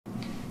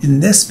In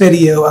this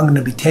video, I'm going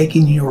to be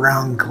taking you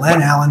around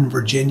Glen Allen,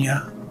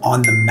 Virginia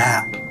on the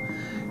map.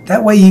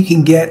 That way you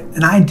can get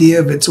an idea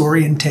of its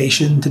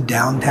orientation to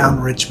downtown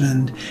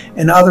Richmond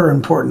and other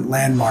important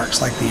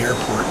landmarks like the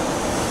airport.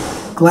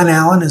 Glen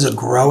Allen is a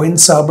growing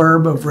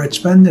suburb of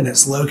Richmond and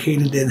it's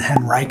located in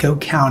Henrico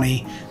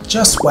County,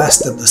 just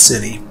west of the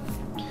city.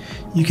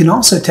 You can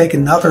also take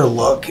another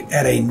look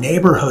at a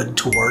neighborhood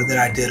tour that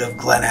I did of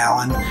Glen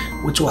Allen,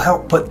 which will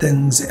help put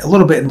things a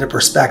little bit into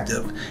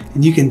perspective.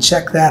 And you can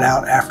check that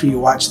out after you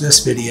watch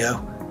this video,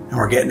 and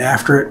we're getting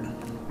after it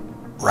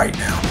right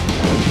now.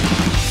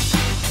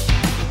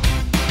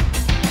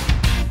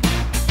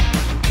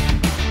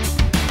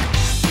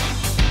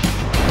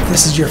 If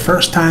this is your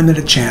first time at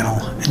a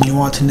channel and you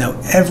want to know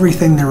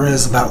everything there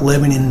is about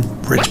living in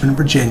Richmond,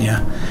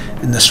 Virginia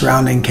and the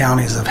surrounding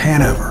counties of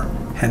Hanover,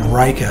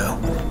 Henrico,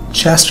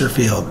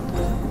 Chesterfield,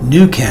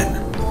 New Kent,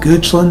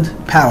 Goochland,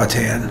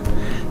 Powhatan,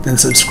 then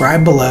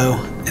subscribe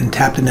below and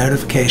tap the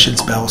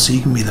notifications bell so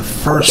you can be the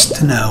first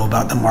to know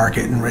about the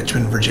market in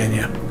Richmond,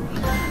 Virginia.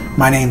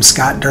 My name's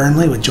Scott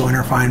Dernley with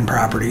Joyner Fine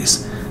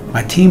Properties.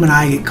 My team and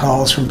I get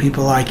calls from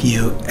people like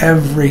you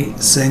every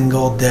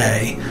single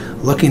day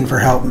looking for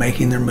help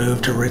making their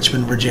move to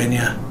Richmond,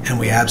 Virginia, and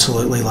we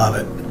absolutely love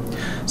it.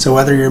 So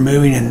whether you're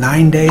moving in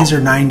 9 days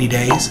or 90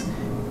 days,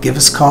 give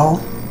us a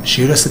call,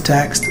 shoot us a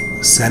text,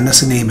 send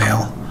us an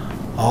email.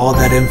 All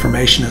that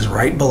information is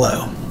right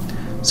below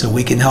so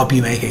we can help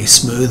you make a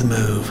smooth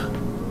move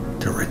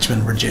to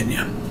Richmond,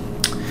 Virginia.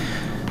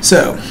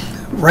 So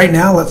right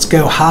now let's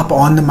go hop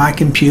onto my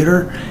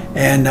computer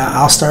and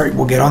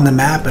we'll get on the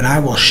map and I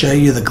will show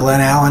you the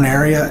Glen Allen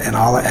area and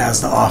all it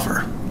has to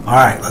offer. All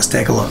right, let's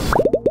take a look.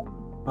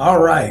 All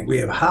right, we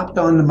have hopped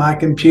onto my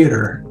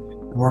computer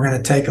and we're going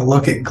to take a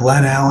look at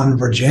Glen Allen,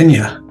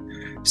 Virginia.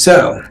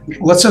 So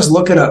let's just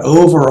look at an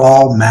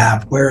overall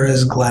map. Where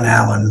is Glen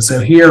Allen?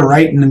 So here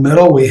right in the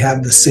middle we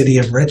have the city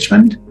of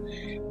Richmond,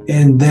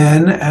 and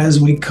then as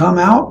we come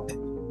out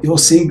you'll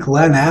see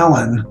Glen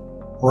Allen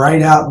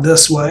right out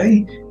this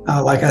way.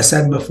 Like I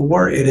said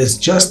before, it is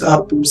just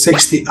up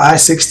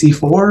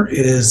I-64.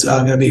 It is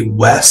going to be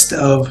west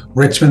of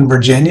Richmond,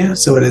 Virginia,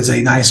 so it is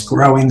a nice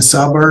growing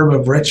suburb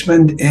of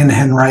Richmond in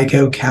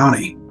Henrico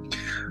County.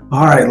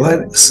 All right,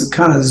 let's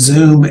kind of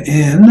zoom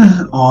in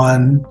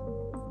on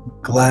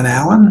Glen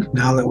Allen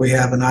now that we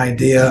have an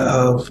idea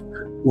of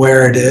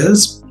where it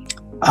is.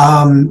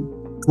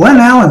 Glen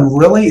Allen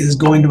really is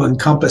going to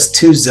encompass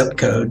two zip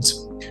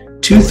codes,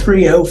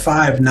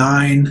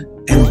 23059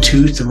 and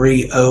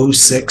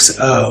 23060.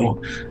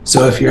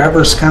 So if you're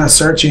ever kind of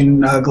searching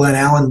Glen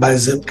Allen by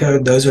zip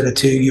code, those are the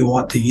two you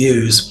want to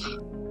use.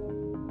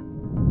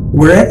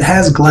 Where it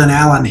has Glen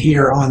Allen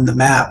here on the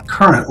map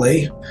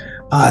currently,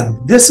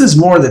 this is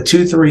more the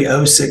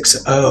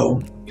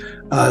 23060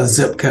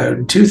 zip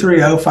code.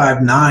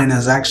 23059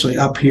 is actually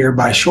up here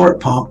by Short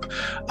Pump.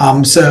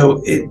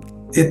 So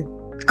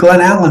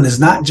Glen Allen is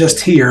not just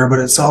here, but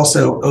it's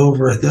also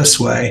over this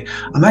way.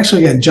 I'm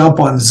actually going to jump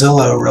on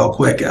Zillow real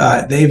quick.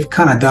 They've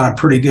kind of done a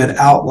pretty good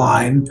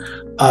outline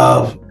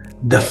of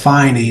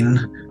defining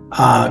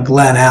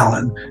Glen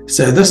Allen.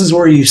 So this is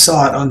where you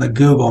saw it on the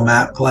Google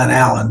map, Glen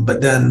Allen,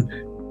 but then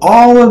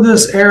all of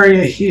this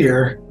area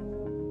here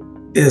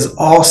is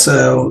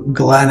also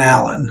Glen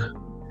Allen.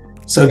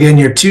 So again,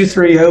 your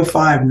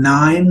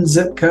 23059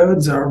 zip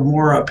codes are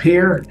more up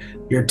here.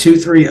 Your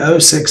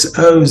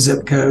 23060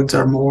 zip codes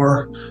are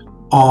more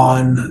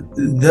on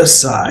this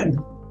side.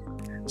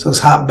 So let's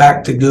hop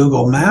back to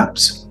Google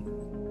Maps.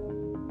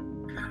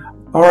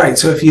 All right,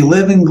 so if you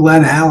live in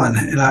Glen Allen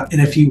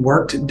and if you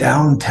worked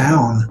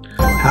downtown,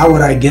 how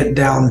would I get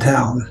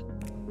downtown?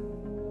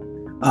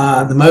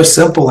 The most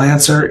simple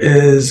answer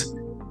is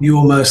you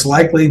will most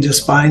likely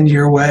just find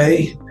your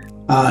way.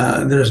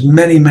 There's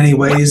many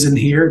ways in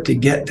here to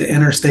get to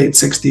Interstate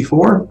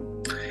 64,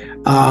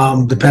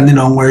 depending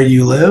on where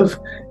you live,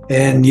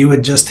 and you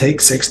would just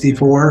take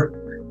 64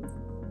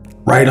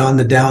 right on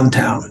the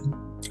downtown.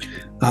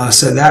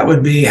 So that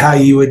would be how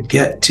you would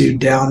get to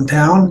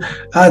downtown.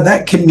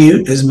 That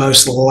commute is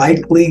most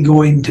likely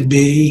going to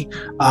be,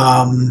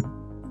 I'm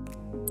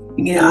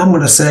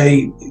going to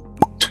say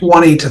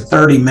 20 to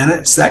 30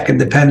 minutes. That can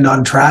depend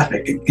on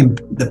traffic. It can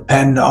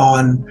depend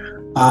on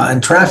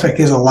and traffic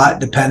is a lot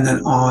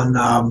dependent on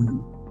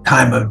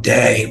time of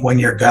day when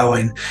you're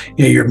going.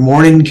 Your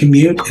morning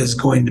commute is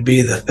going to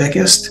be the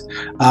thickest.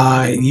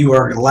 You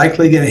are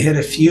likely going to hit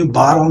a few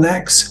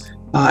bottlenecks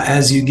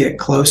as you get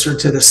closer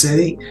to the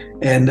city,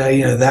 and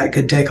that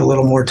could take a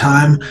little more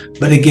time.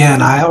 But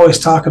again, I always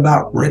talk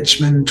about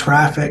Richmond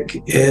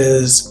traffic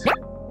is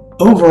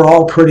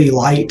overall pretty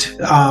light.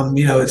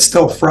 It's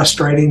still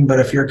frustrating, but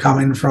if you're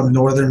coming from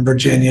Northern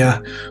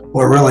Virginia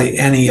or really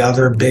any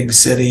other big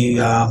city,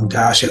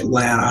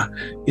 Atlanta,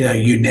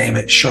 you name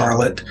it,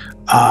 Charlotte,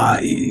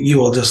 you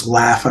will just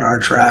laugh at our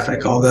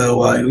traffic.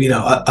 Although,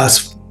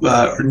 us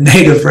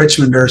native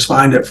Richmonders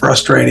find it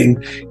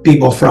frustrating.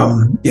 People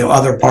from,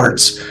 other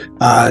parts,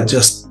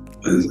 just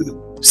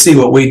see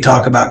what we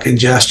talk about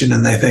congestion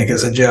and they think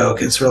it's a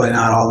joke. It's really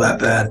not all that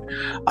bad.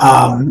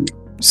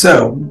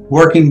 So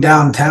working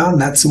downtown,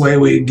 that's the way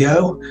we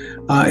go.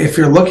 If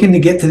you're looking to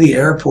get to the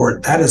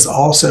airport, that is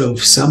also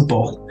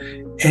simple.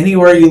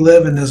 Anywhere you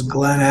live in this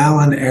Glen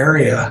Allen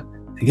area,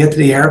 to get to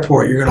the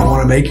airport, you're going to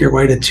want to make your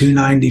way to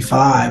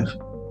 295,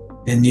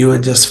 and you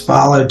would just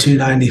follow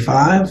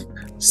 295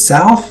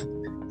 south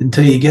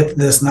until you get to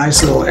this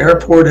nice little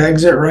airport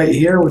exit right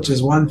here, which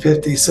is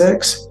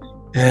 156,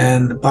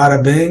 and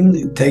bada bing,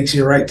 it takes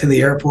you right to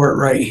the airport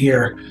right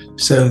here.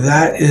 So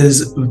that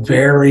is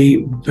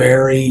very,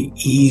 very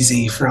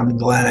easy from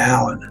Glen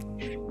Allen.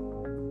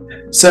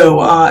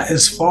 So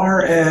as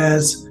far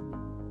as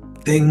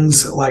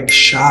things like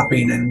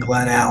shopping in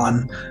Glen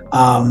Allen,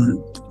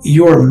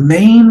 your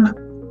main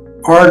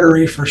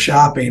artery for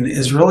shopping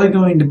is really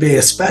going to be,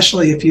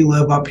 especially if you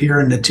live up here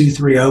in the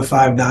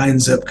 23059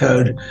 zip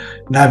code,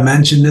 and I've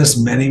mentioned this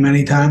many,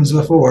 many times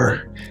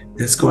before,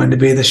 it's going to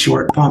be the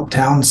Short Pump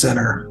Town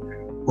Center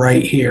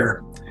right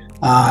here.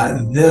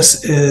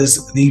 This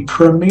is the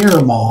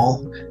premier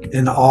mall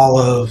in all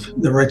of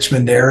the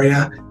Richmond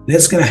area.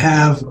 It's going to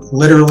have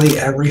literally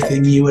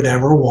everything you would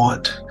ever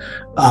want.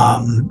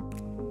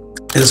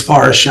 As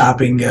far as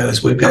shopping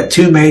goes, we've got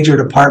two major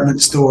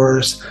department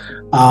stores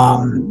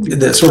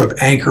that sort of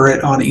anchor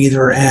it on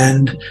either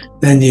end.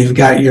 Then you've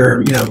got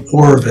your,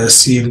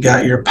 Orvis, you've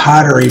got your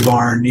Pottery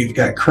Barn, you've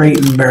got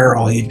Crate and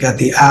Barrel, you've got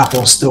the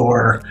Apple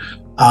Store,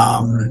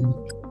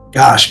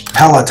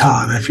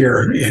 Peloton if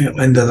you're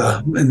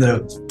into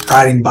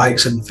riding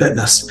bikes and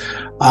fitness.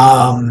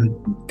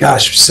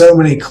 So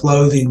many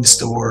clothing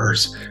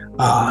stores.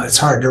 It's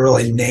hard to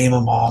really name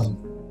them all.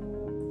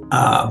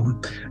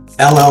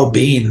 LL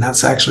Bean,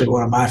 that's actually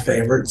one of my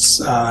favorites.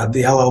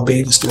 The LL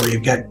Bean store,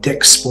 you've got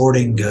Dick's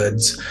Sporting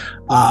Goods.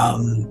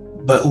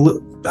 But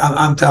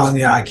I'm telling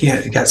you, I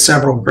can't. You got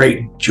several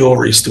great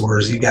jewelry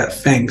stores. You got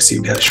Finks,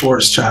 you've got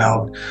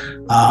Schwarzschild.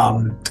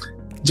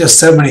 Just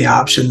so many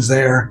options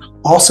there.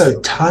 Also,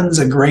 tons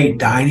of great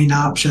dining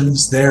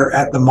options there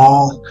at the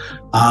mall.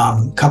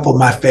 A couple of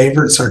my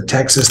favorites are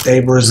Texas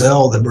de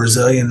Brazil, the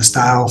Brazilian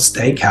style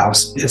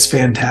steakhouse. It's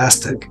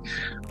fantastic.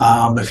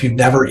 If you've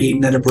never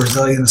eaten at a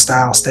Brazilian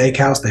style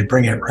steakhouse, they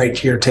bring it right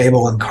to your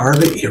table and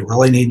carve it. You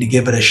really need to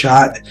give it a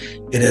shot.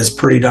 It is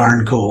pretty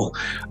darn cool.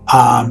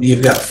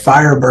 You've got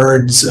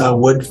Firebird's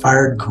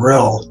wood-fired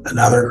grill,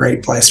 another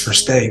great place for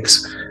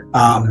steaks.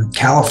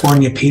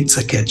 California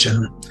Pizza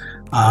Kitchen,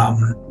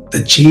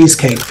 the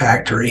Cheesecake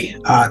Factory.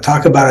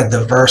 Talk about a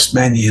diverse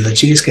menu. The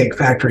Cheesecake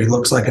Factory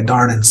looks like a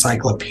darn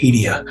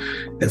encyclopedia.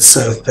 It's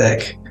so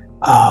thick.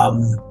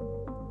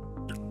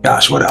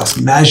 What else?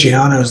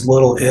 Maggiano's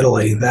Little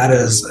Italy. That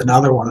is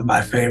another one of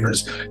my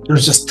favorites.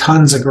 There's just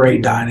tons of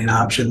great dining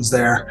options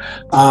there.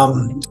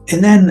 And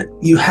then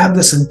you have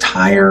this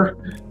entire,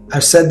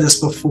 I've said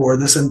this before,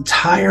 this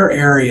entire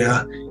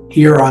area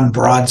here on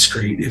Broad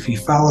Street. If you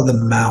follow the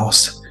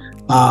mouse,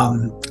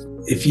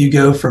 if you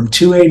go from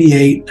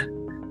 288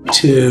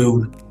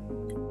 to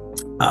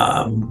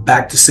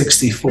back to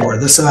 64,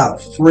 this about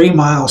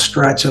 3-mile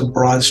stretch of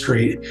Broad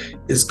Street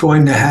is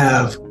going to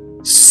have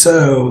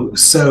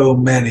so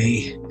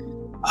many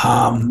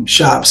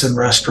shops and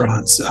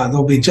restaurants.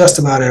 There'll be just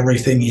about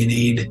everything you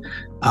need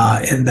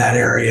in that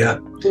area.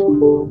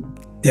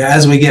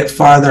 As we get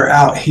farther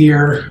out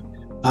here,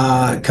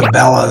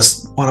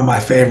 Cabela's one of my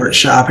favorite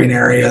shopping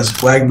areas.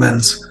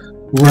 Wegmans,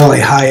 really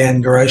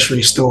high-end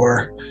grocery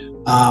store.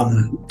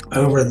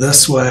 Over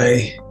this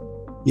way,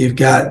 you've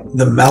got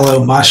the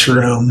Mellow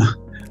Mushroom.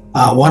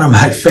 One of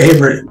my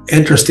favorite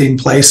interesting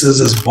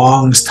places is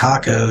Wong's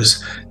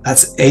Tacos.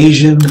 That's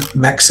Asian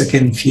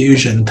Mexican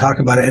fusion. Talk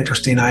about an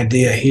interesting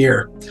idea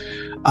here.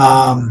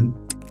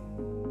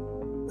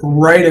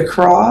 Right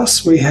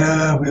across, we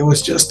have, it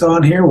was just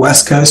on here,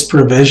 West Coast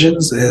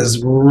Provisions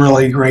is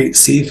really great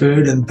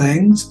seafood and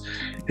things.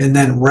 And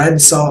then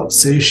Red Salt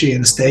Sushi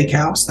and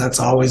Steakhouse, that's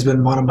always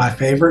been one of my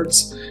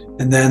favorites.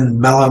 And then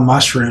Mellow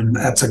Mushroom,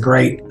 that's a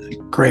great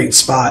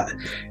spot.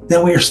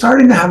 Then we are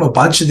starting to have a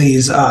bunch of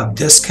these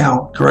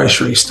discount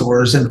grocery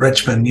stores in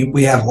Richmond.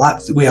 We have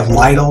lots. We have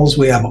Lidl's,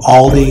 we have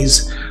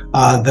Aldi's.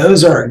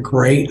 Those are a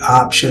great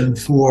option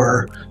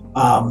for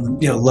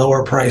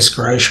lower price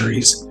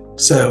groceries.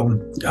 So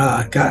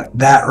got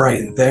that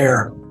right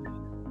there.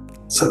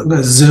 So I'm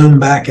going to zoom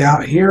back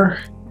out here.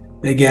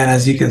 Again,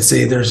 as you can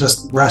see, there's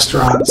just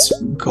restaurants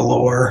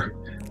galore.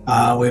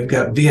 We've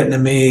got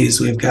Vietnamese,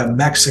 we've got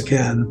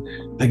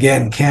Mexican,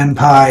 again,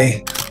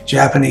 Kanpai,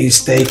 Japanese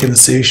steak and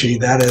sushi.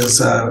 That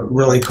is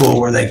really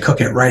cool, where they cook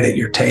it right at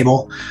your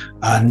table.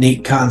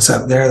 Neat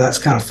concept there. That's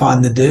kind of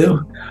fun to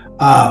do.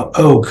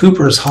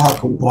 Cooper's Hawk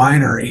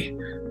Winery.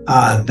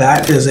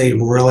 That is a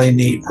really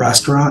neat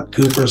restaurant,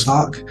 Cooper's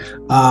Hawk.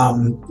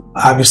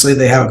 Obviously,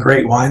 they have a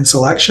great wine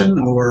selection,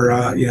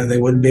 or they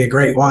wouldn't be a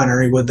great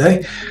winery, would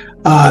they?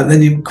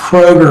 Then you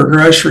Kroger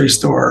grocery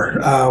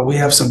store. We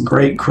have some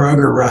great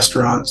Kroger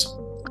restaurants.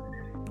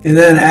 And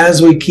then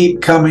as we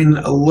keep coming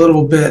a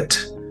little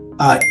bit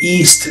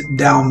east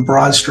down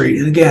Broad Street,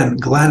 and again,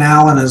 Glen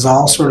Allen is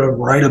all sort of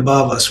right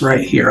above us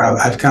right here.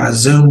 I've kind of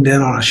zoomed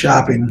in on a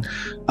shopping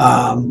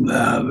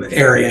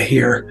area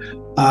here.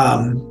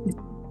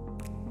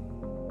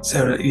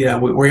 So yeah,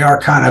 we are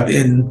kind of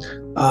in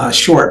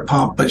Short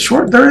Pump, but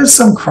there is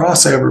some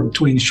crossover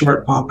between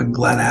Short Pump and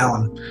Glen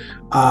Allen.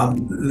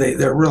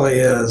 There really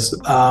is.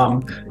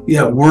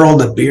 Yeah,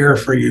 world of beer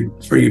for you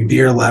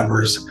beer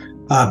lovers.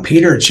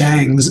 Peter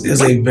Chang's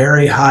is a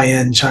very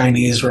high-end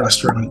Chinese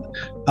restaurant.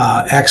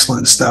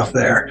 Excellent stuff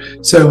there.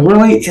 So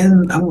really,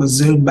 I'm going to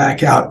zoom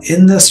back out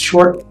in this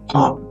Short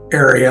Pump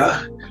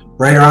area,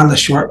 right around the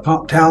Short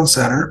Pump Town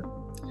Center.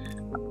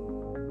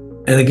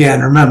 And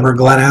again, remember,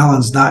 Glen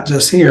Allen's not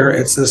just here,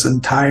 it's this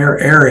entire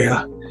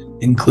area,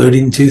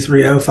 including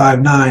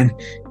 23059.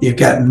 You've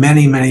got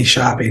many, many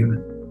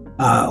shopping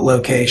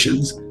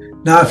locations.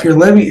 Now, if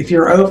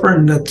you're over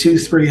in the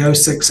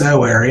 23060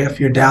 area, if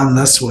you're down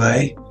this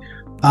way,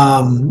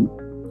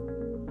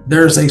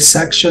 there's a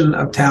section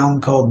of town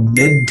called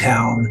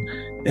Midtown.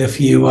 If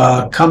you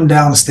come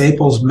down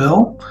Staples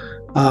Mill,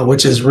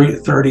 which is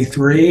Route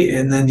 33,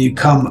 and then you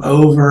come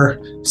over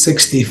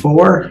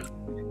 64,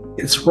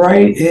 it's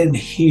right in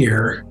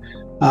here.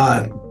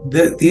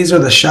 These are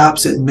the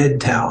shops at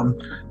Midtown.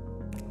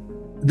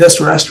 This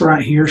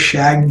restaurant here,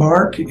 Shag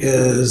Bark,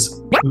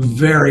 is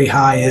very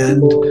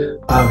high-end,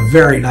 a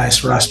very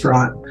nice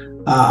restaurant.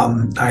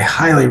 I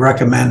highly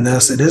recommend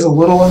this. It is a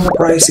little on the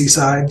pricey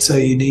side, so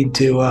you need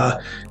to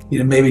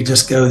maybe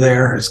just go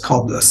there. It's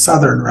called the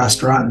Southern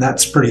Restaurant, and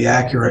that's pretty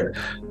accurate.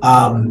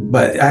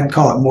 But I'd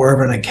call it more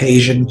of an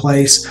occasion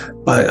place,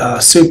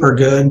 but super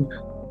good.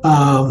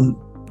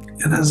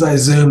 And as I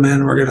zoom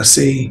in, we're going to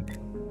see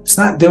it's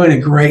not doing a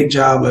great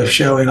job of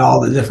showing all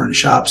the different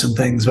shops and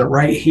things, but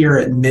right here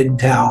at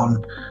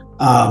Midtown,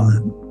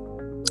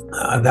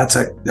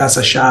 that's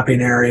a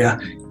shopping area.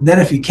 And then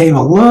if you came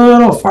a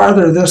little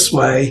farther this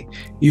way,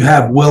 you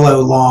have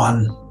Willow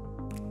Lawn.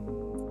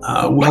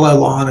 Willow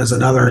Lawn is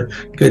another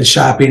good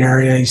shopping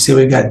area. You see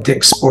we've got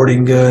Dick's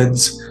Sporting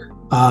Goods.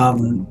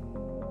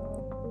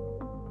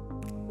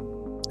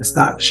 It's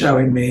not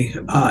showing me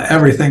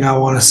everything I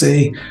want to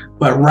see,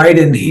 but right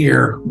in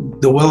here,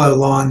 the Willow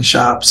Lawn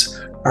shops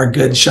are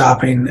good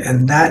shopping,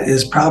 and that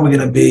is probably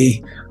going to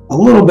be a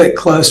little bit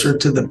closer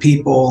to the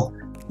people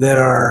that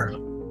are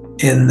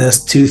in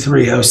this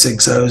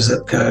 23060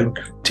 zip code.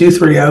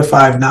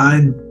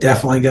 23059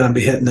 definitely going to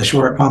be hitting the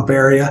Short Pump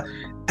area,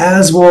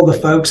 as will the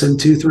folks in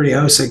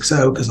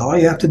 23060, because all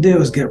you have to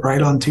do is get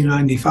right on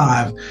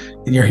 295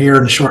 and you're here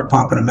in the Short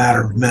Pump in a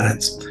matter of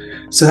minutes.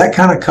 So that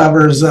kind of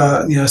covers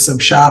some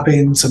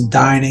shopping, some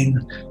dining,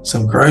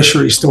 some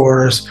grocery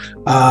stores.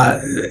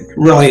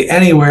 Really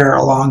anywhere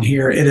along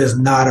here, it is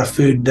not a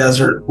food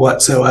desert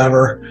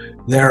whatsoever.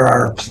 There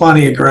are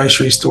plenty of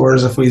grocery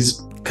stores. If we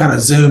kind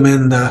of zoom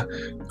in the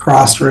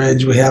Cross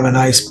Ridge, we have a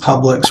nice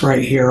Publix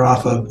right here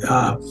off of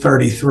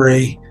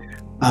 33.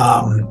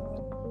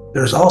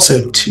 There's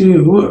also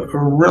two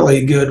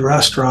really good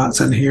restaurants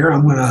in here.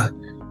 I'm going to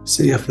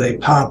see if they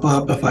pop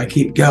up if I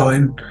keep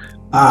going.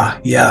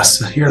 Yes,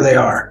 here they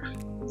are.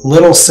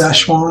 Little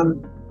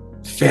Szechuan,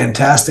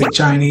 fantastic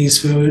Chinese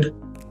food,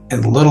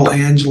 and Little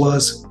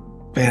Angela's,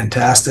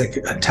 fantastic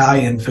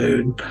Italian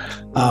food.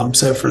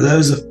 So for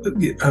those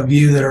of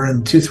you that are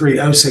in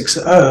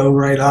 23060,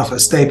 right off of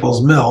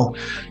Staples Mill,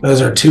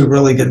 those are two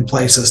really good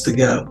places to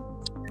go.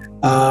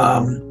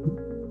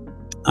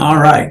 All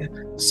right,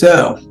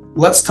 so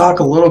let's talk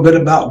a little bit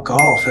about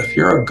golf. If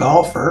you're a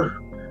golfer,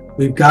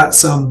 we've got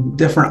some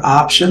different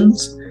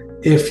options.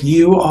 If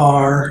you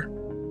are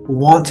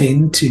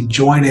wanting to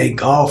join a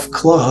golf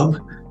club,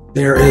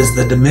 there is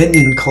the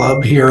Dominion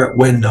Club here at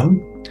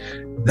Wyndham.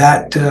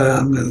 That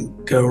I'm going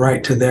to go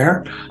right to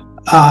there.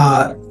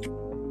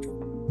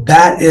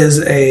 That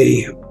is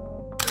a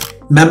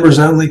members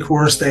only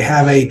course. They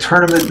have a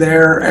tournament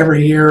there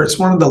every year. It's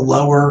one of the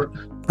lower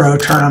pro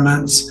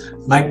tournaments.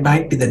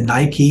 Might be the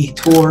Nike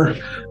Tour,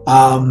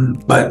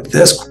 but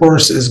this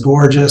course is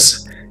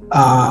gorgeous.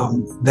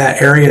 That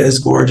area is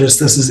gorgeous.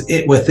 This is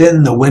it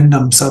within the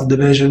Wyndham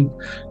subdivision.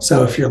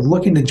 So if you're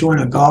looking to join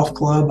a golf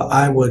club,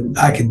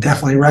 I could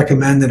definitely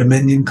recommend the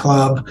Dominion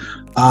Club.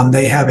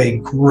 They have a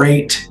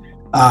great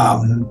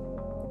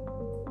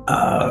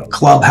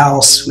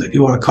clubhouse, if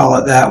you want to call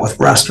it that, with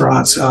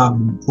restaurants. A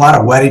lot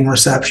of wedding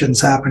receptions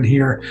happen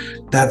here.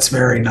 That's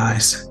very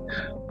nice.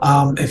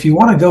 If you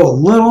want to go a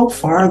little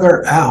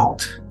farther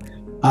out,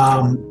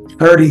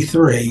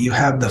 33, you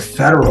have the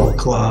Federal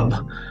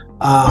Club.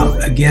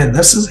 Again,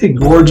 this is a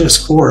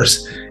gorgeous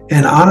course,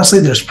 and honestly,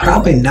 there's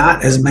probably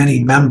not as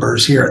many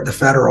members here at the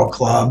Federal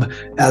Club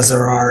as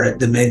there are at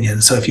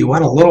Dominion. So if you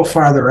went a little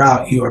farther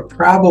out, you are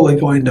probably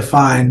going to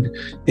find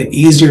it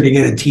easier to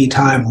get a tee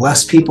time,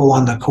 less people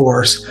on the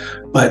course,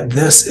 but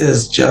this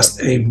is just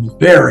a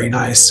very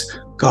nice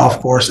golf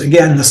course.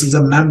 Again, this is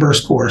a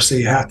members course, so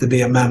you have to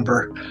be a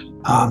member.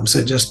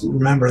 So just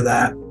remember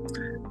that.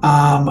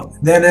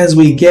 Then as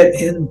we get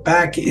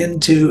back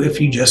into,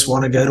 if you just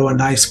want to go to a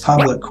nice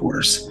public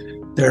course,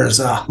 there's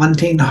a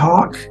Hunting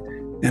Hawk,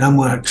 and I'm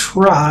going to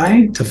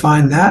try to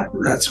find that.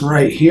 That's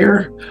right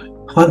here,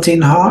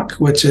 Hunting Hawk,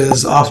 which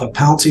is off of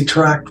Pouncey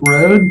Tract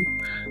Road.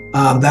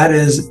 That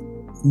is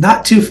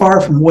not too far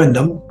from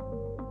Wyndham.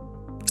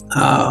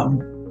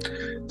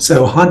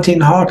 So Hunting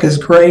Hawk is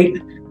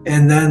great.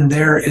 And then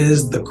there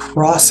is the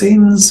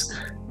Crossings,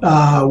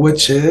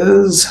 which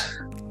is,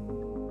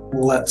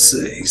 let's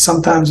see,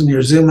 sometimes when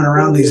you're zooming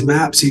around these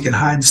maps, you can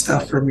hide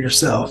stuff from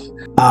yourself.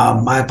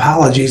 My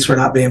apologies for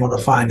not being able to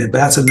find it, but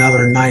that's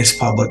another nice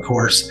public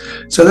course.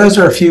 So those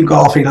are a few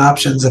golfing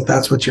options if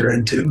that's what you're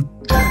into.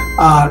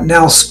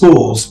 Now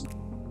schools.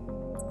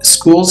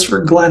 Schools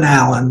for Glen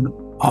Allen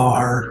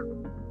are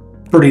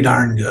pretty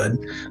darn good.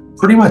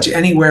 Pretty much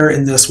anywhere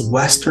in this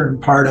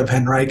western part of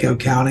Henrico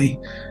County.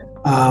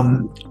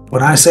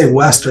 When I say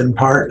western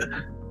part,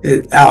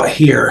 out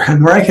here,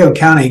 Henrico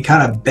County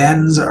kind of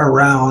bends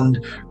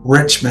around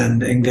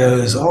Richmond and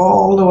goes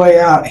all the way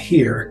out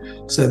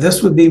here. So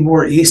this would be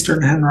more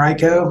eastern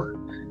Henrico,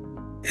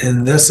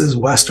 and this is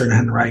western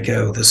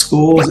Henrico. The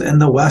schools in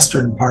the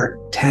western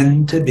part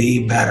tend to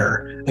be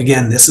better.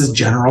 Again, this is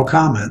general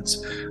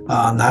comments.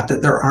 Not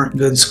that there aren't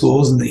good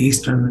schools in the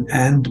eastern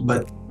end,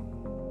 but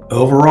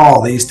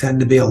overall, these tend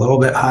to be a little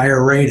bit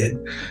higher rated.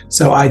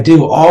 So I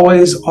do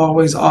always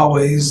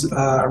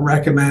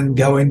recommend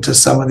going to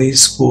some of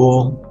these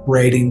school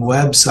rating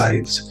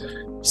websites.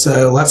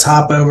 So let's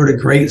hop over to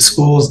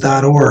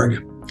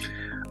greatschools.org.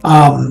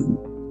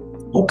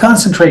 We'll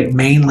concentrate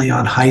mainly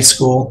on high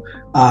school.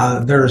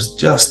 There's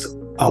just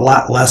a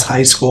lot less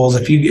high schools.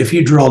 If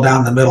you drill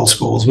down the middle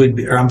schools,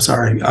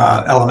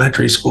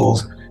 elementary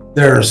schools,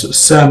 there's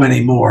so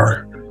many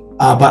more.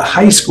 But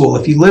high school,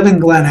 if you live in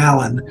Glen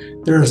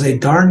Allen, there's a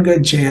darn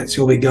good chance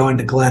you'll be going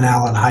to Glen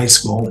Allen High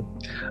School.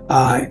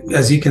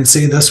 As you can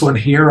see, this one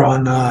here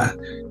on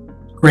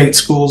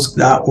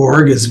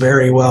greatschools.org is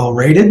very well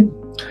rated.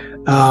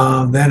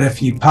 Then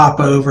if you pop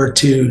over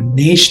to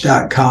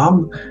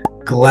niche.com,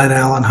 Glen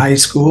Allen High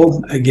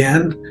School,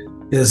 again,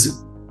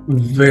 is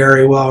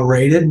very well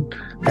rated.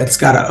 It's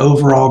got an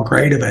overall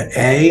grade of an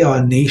A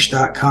on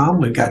niche.com.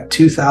 We've got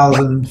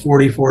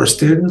 2,044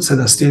 students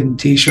and a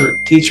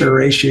student-teacher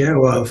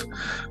ratio of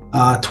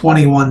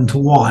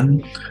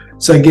 21:1.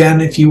 So again,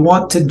 if you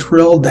want to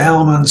drill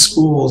down on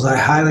schools, I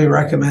highly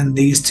recommend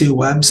these two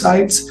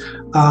websites.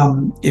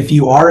 If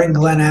you are in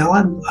Glen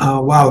Allen,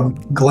 while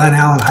Glen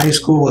Allen High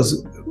School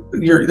is,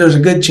 there's a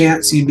good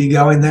chance you'd be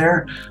going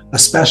there,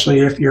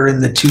 especially if you're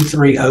in the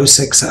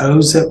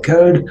 23060 zip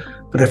code.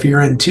 But if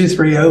you're in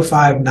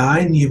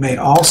 23059, you may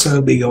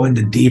also be going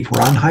to Deep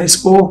Run High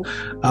School.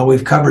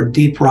 We've covered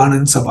Deep Run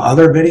in some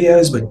other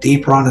videos, but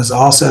Deep Run is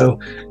also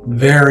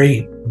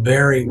very,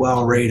 very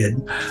well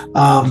rated.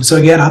 So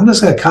again, I'm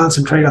just going to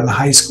concentrate on the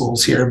high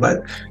schools here,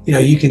 but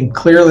you can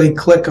clearly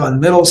click on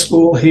middle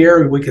school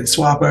here. We could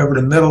swap over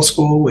to middle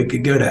school. We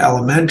could go to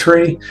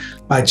elementary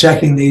by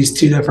checking these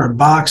two different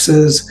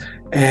boxes.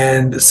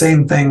 And the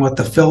same thing with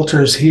the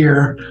filters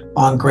here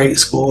on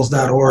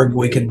greatschools.org.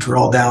 We can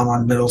drill down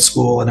on middle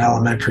school and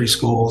elementary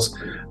schools.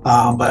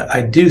 But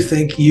I do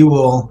think you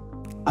will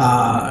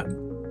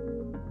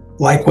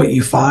like what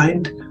you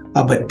find,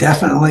 but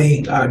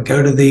definitely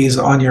go to these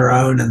on your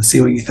own and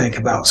see what you think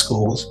about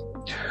schools.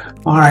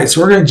 All right, so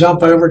we're going to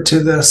jump over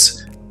to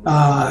this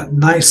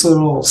nice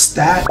little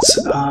stats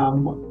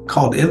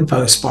called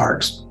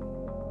InfoSparks.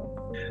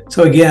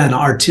 So again,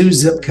 our two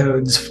zip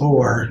codes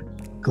for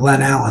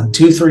Glen Allen,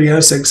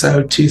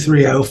 23060,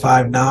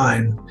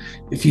 23059.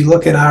 If you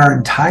look at our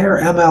entire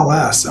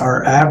MLS,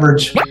 our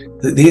average,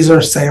 these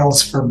are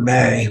sales for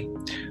May,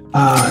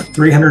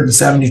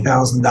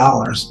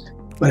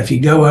 $370,000. But if you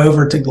go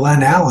over to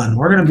Glen Allen,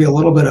 we're going to be a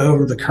little bit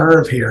over the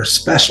curve here,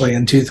 especially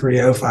in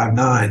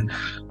 23059.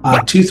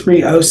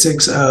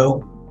 23060,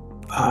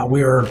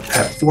 we were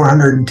at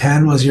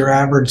 410 was your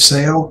average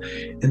sale,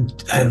 and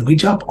we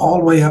jump all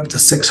the way up to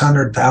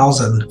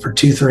 600,000 for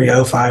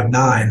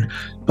 23059.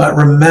 But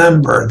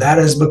remember, that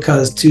is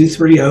because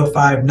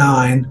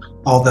 23059,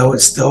 although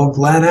it's still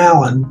Glen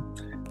Allen,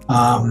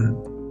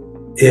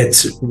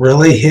 it's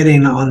really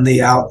hitting on the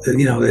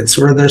it's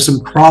where there's some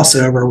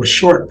crossover with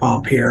short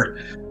pump here.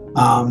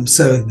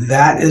 So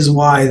that is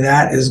why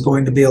that is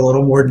going to be a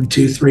little more than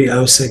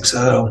 23060.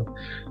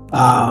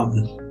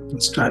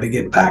 Let's try to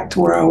get back to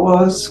where I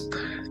was.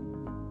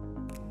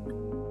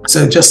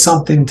 So just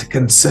something to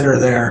consider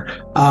there.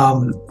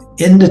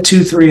 Into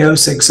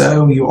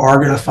 23060, you are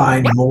going to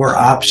find more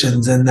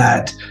options in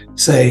that,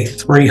 say,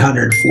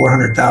 $300,000,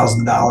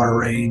 $400,000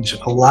 range,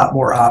 a lot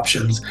more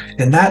options.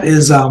 And that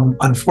is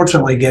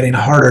unfortunately getting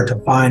harder to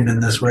find in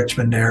this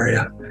Richmond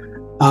area.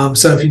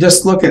 So if you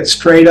just look at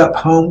straight up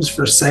homes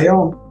for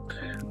sale,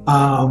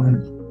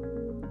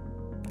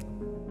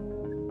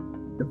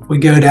 if we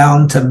go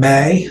down to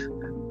May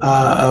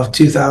of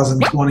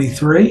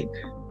 2023,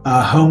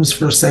 homes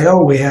for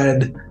sale, we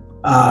had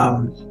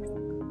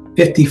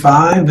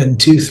 55 in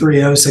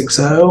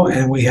 23060,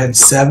 and we had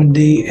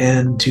 70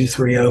 in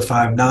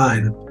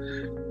 23059.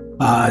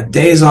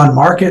 Days on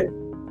market,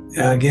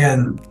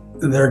 again,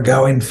 they're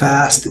going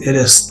fast. It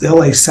is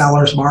still a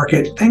seller's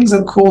market. Things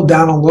have cooled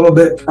down a little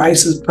bit.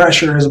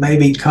 Pressure has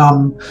maybe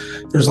come.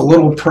 There's a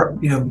little,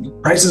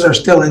 prices are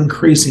still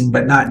increasing,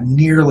 but not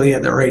nearly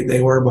at the rate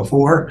they were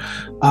before.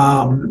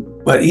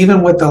 But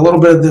even with a little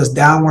bit of this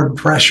downward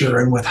pressure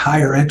and with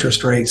higher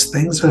interest rates,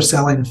 things are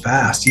selling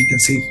fast. You can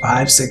see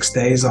 5-6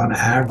 days on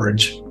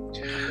average.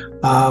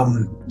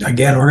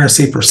 Again, we're going to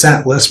see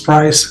percent list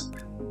price.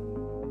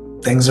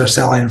 Things are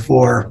selling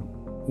for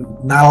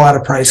not a lot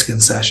of price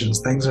concessions.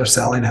 Things are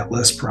selling at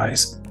list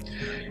price.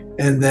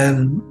 And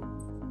then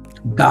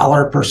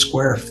dollar per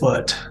square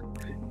foot.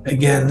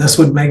 Again, this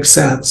would make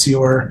sense.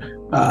 Your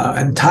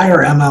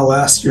entire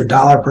MLS, your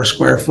dollar per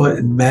square foot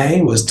in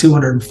May was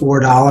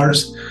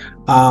 $204.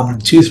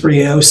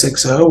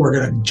 23060, we're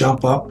going to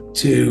jump up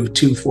to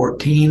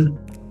 214.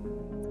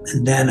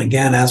 And then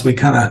again, as we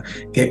kind of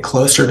get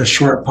closer to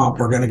short pump,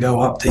 we're going to go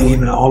up to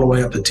even all the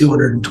way up to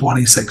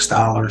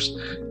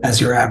 $226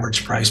 as your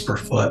average price per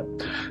foot.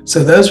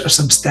 So those are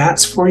some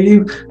stats for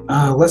you.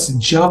 Let's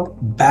jump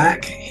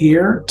back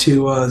here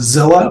to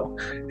Zillow,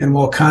 and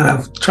we'll kind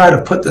of try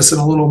to put this in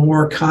a little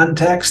more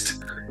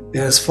context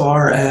as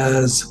far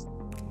as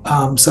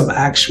some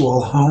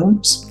actual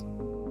homes.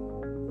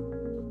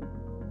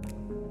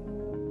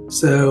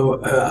 So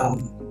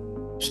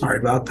sorry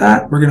about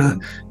that. We're gonna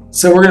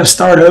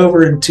start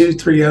over in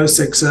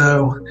 23060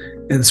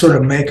 and sort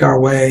of make our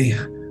way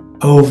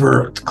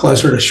over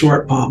closer to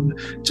short pump,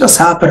 just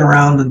hopping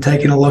around and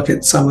taking a look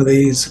at some of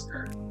these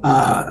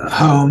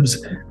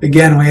homes.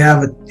 Again, we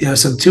have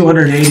some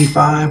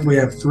 285, we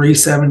have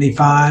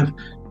 375.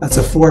 That's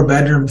a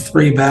 4-bedroom,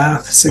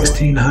 3-bath,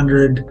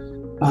 1,600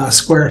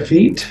 square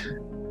feet.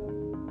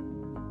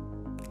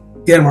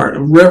 Again, we're at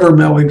River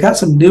Mill. We've got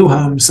some new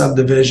home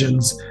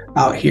subdivisions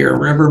out here,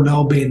 River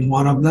Mill being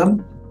one of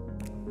them.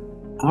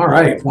 All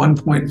right,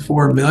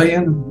 1.4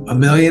 million, a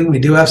million. We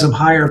do have some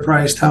higher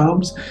priced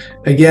homes.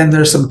 Again,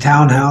 there's some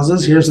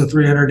townhouses. Here's a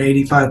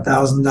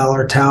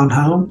 $385,000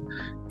 townhome.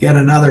 Get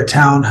another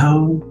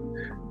townhome.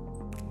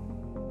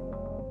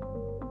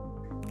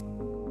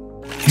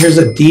 Here's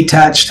a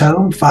detached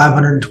home,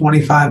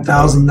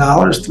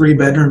 $525,000, 3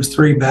 bedrooms,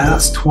 3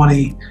 baths,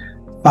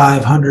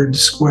 2,500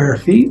 square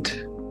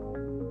feet.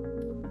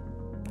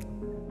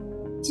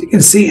 As you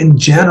can see, in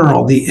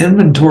general, the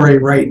inventory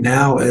right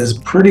now is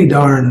pretty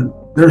darn,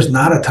 there's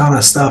not a ton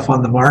of stuff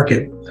on the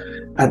market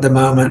at the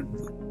moment.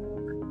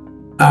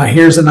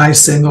 Here's a nice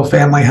single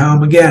family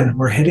home. Again,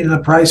 we're hitting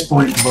the price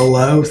point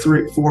below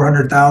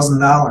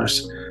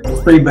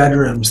 $400,000. 3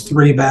 bedrooms,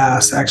 3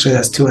 baths. Actually,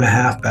 that's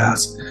 2.5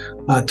 baths.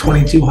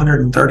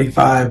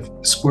 2,235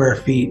 square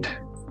feet.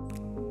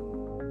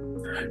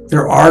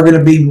 There are going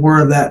to be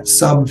more of that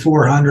sub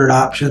 400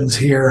 options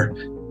here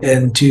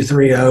in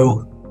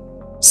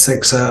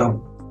 23060.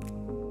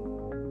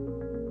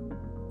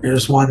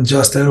 Here's one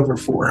just over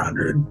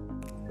 400.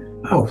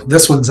 Oh,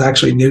 this one's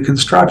actually new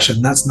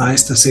construction. That's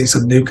nice to see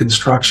some new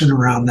construction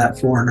around that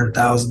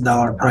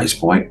 $400,000 price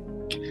point.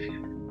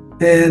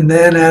 And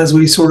then as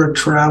we sort of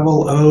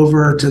travel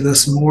over to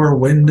this more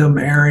Wyndham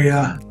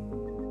area,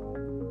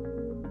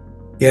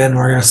 again,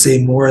 we're going to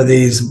see more of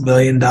these $1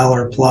 million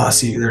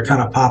plus. They're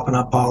kind of popping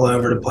up all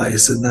over the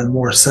place, and then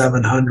more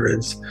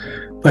 700s.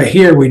 But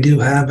here we do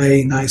have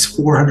a nice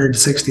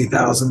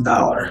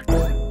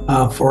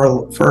 $460,000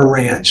 for a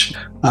ranch.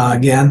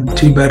 Again,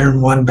 2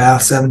 bedroom, 1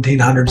 bath,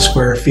 1,700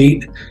 square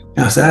feet.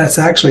 So that's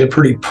actually a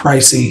pretty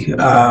pricey,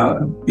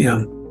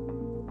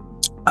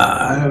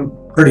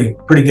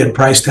 pretty good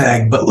price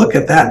tag. But look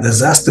at that. The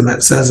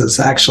Zestimate says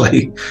it's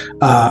actually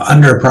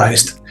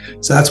underpriced.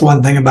 So that's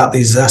one thing about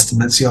these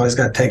estimates. You always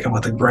got to take them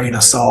with a grain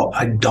of salt.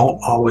 I don't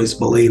always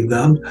believe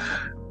them.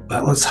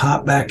 But let's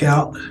hop back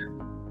out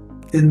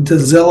into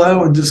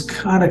Zillow and just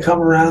kind of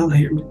come around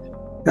here.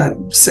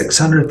 Got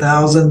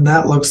 600,000.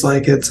 That looks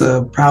like it's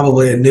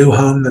probably a new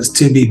home that's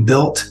to be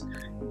built.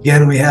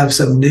 Again, we have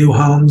some new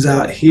homes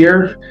out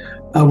here.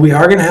 We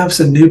are going to have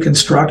some new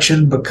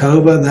construction.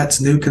 Bacova, that's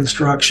new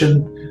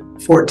construction.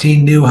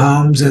 14 new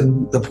homes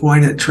in the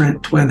Point at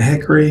Trent Twin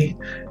Hickory.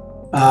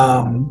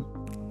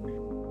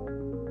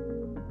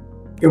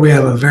 Here we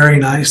have a very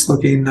nice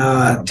looking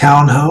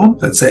townhome.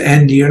 That's an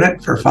end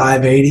unit for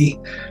 $580,000.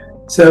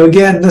 So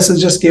again, this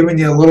is just giving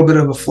you a little bit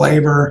of a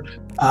flavor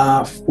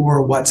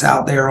for what's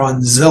out there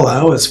on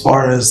Zillow as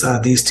far as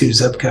these two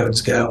zip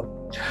codes go.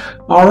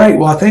 All right,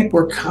 well, I think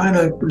we're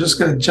just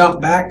going to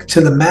jump back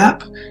to the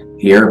map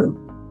here.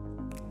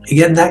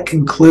 Again, that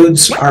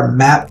concludes our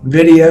map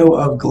video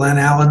of Glen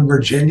Allen,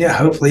 Virginia.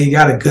 Hopefully you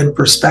got a good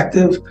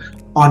perspective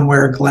on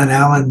where Glen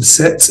Allen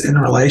sits in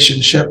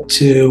relationship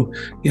to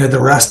the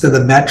rest of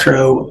the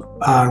metro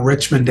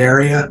Richmond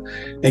area.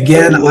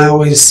 Again, I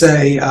always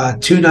say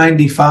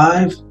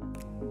 295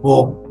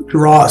 will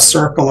draw a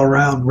circle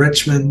around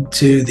Richmond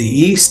to the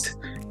east,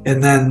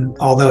 and then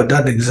although it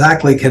doesn't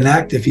exactly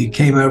connect, if you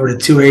came over to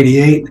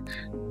 288,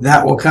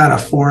 that will kind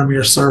of form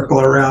your circle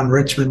around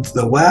Richmond to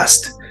the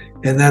west.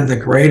 And then the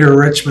greater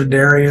Richmond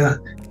area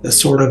is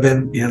sort of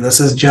in,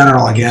 this is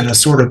general again, is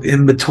sort of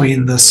in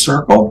between this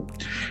circle.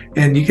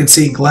 And you can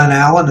see Glen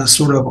Allen is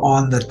sort of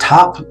on the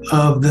top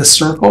of this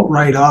circle,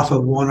 right off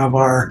of one of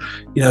our,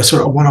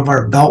 sort of one of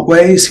our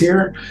beltways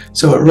here.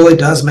 So it really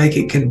does make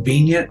it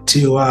convenient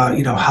to,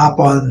 hop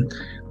on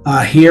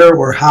here,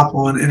 or hop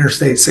on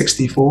Interstate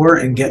 64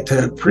 and get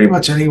to pretty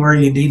much anywhere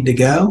you need to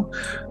go.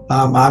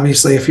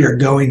 Obviously, if you're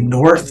going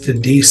north to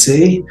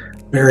DC,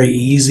 very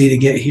easy to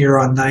get here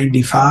on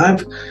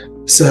 95.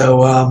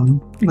 So,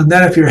 and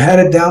then if you're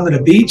headed down to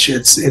the beach,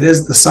 it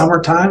is the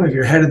summertime. If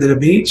you're headed to the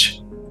beach,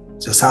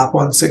 just hop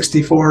on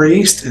 64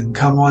 East and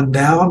come on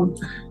down,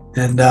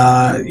 and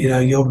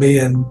you'll be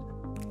in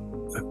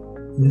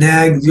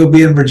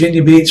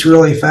Virginia Beach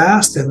really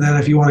fast. And then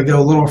if you want to go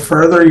a little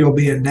further, you'll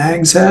be in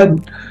Nags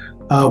Head.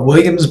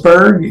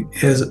 Williamsburg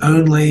is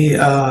only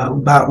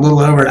about a little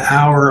over an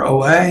hour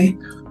away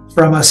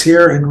from us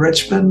here in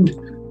Richmond.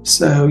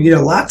 So,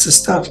 lots of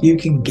stuff you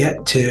can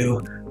get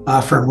to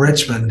from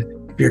Richmond.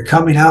 If you're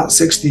coming out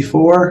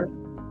 64,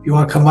 you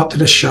want to come up to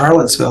the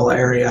Charlottesville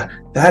area,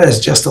 that is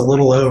just a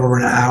little over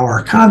an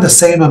hour, kind of the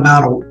same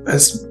amount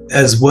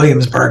as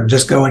Williamsburg,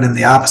 just going in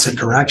the opposite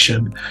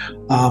direction.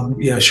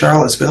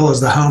 Charlottesville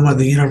is the home of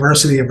the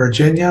University of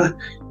Virginia,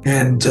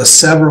 and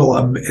just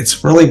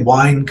it's really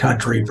wine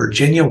country.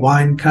 Virginia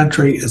wine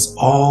country is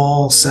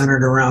all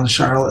centered around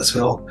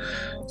Charlottesville.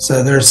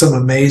 So there's some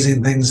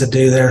amazing things to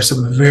do there,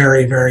 some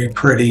very, very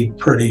pretty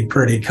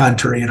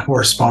country and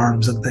horse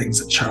farms and things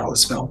at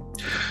Charlottesville.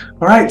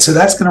 All right, so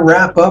that's going to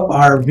wrap up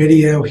our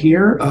video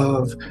here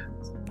of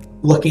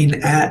looking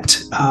at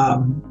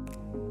Glen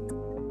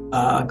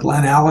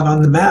Allen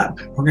on the map.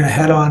 We're going to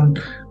head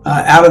on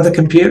out of the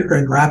computer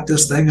and wrap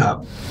this thing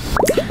up.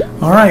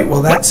 All right,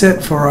 well, that's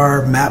it for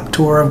our map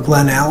tour of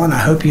Glen Allen. I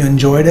hope you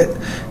enjoyed it.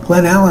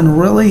 Glen Allen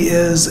really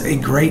is a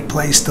great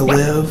place to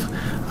live.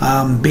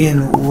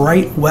 Being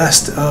right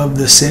west of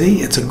the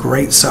city, it's a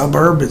great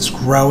suburb. It's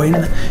growing.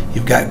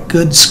 You've got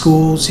good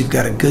schools. You've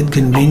got a good,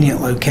 convenient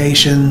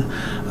location.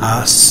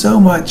 So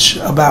much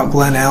about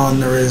Glen Allen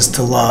there is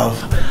to love.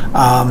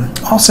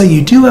 Also,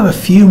 you do have a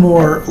few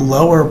more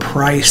lower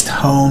priced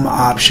home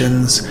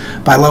options.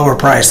 By lower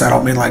priced, I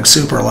don't mean like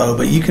super low,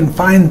 but you can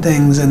find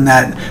things in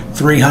that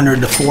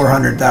 $300,000 to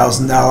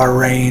 $400,000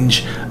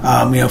 range.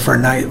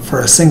 For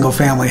a single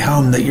family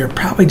home that you're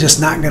probably just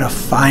not going to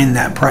find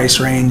that price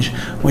range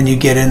when you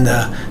get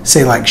into,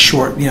 say, like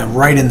short,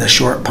 right in the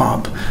short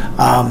pump.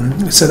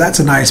 So that's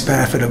a nice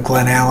benefit of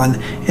Glen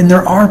Allen. And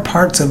there are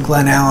parts of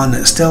Glen Allen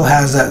that still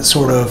has that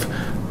sort of,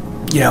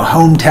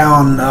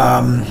 hometown,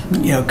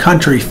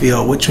 country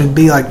feel, which would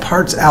be like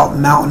parts out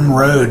Mountain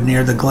Road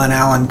near the Glen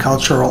Allen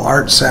Cultural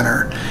Arts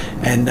Center,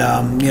 and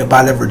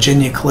by the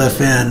Virginia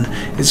Cliff Inn.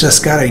 It's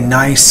just got a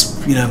nice,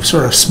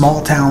 sort of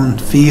small town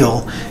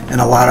feel in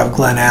a lot of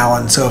Glen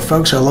Allen. So if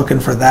folks are looking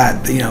for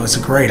that, it's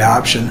a great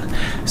option.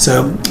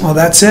 So, well,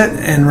 that's it.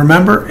 And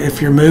remember,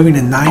 if you're moving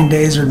in 9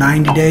 days or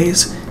 90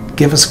 days,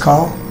 give us a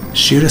call,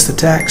 shoot us a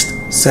text,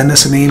 send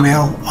us an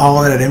email.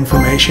 All of that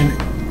information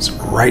is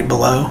right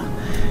below.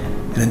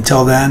 And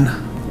until then,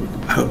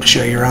 I hope to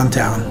show you around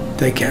town.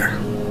 Take care.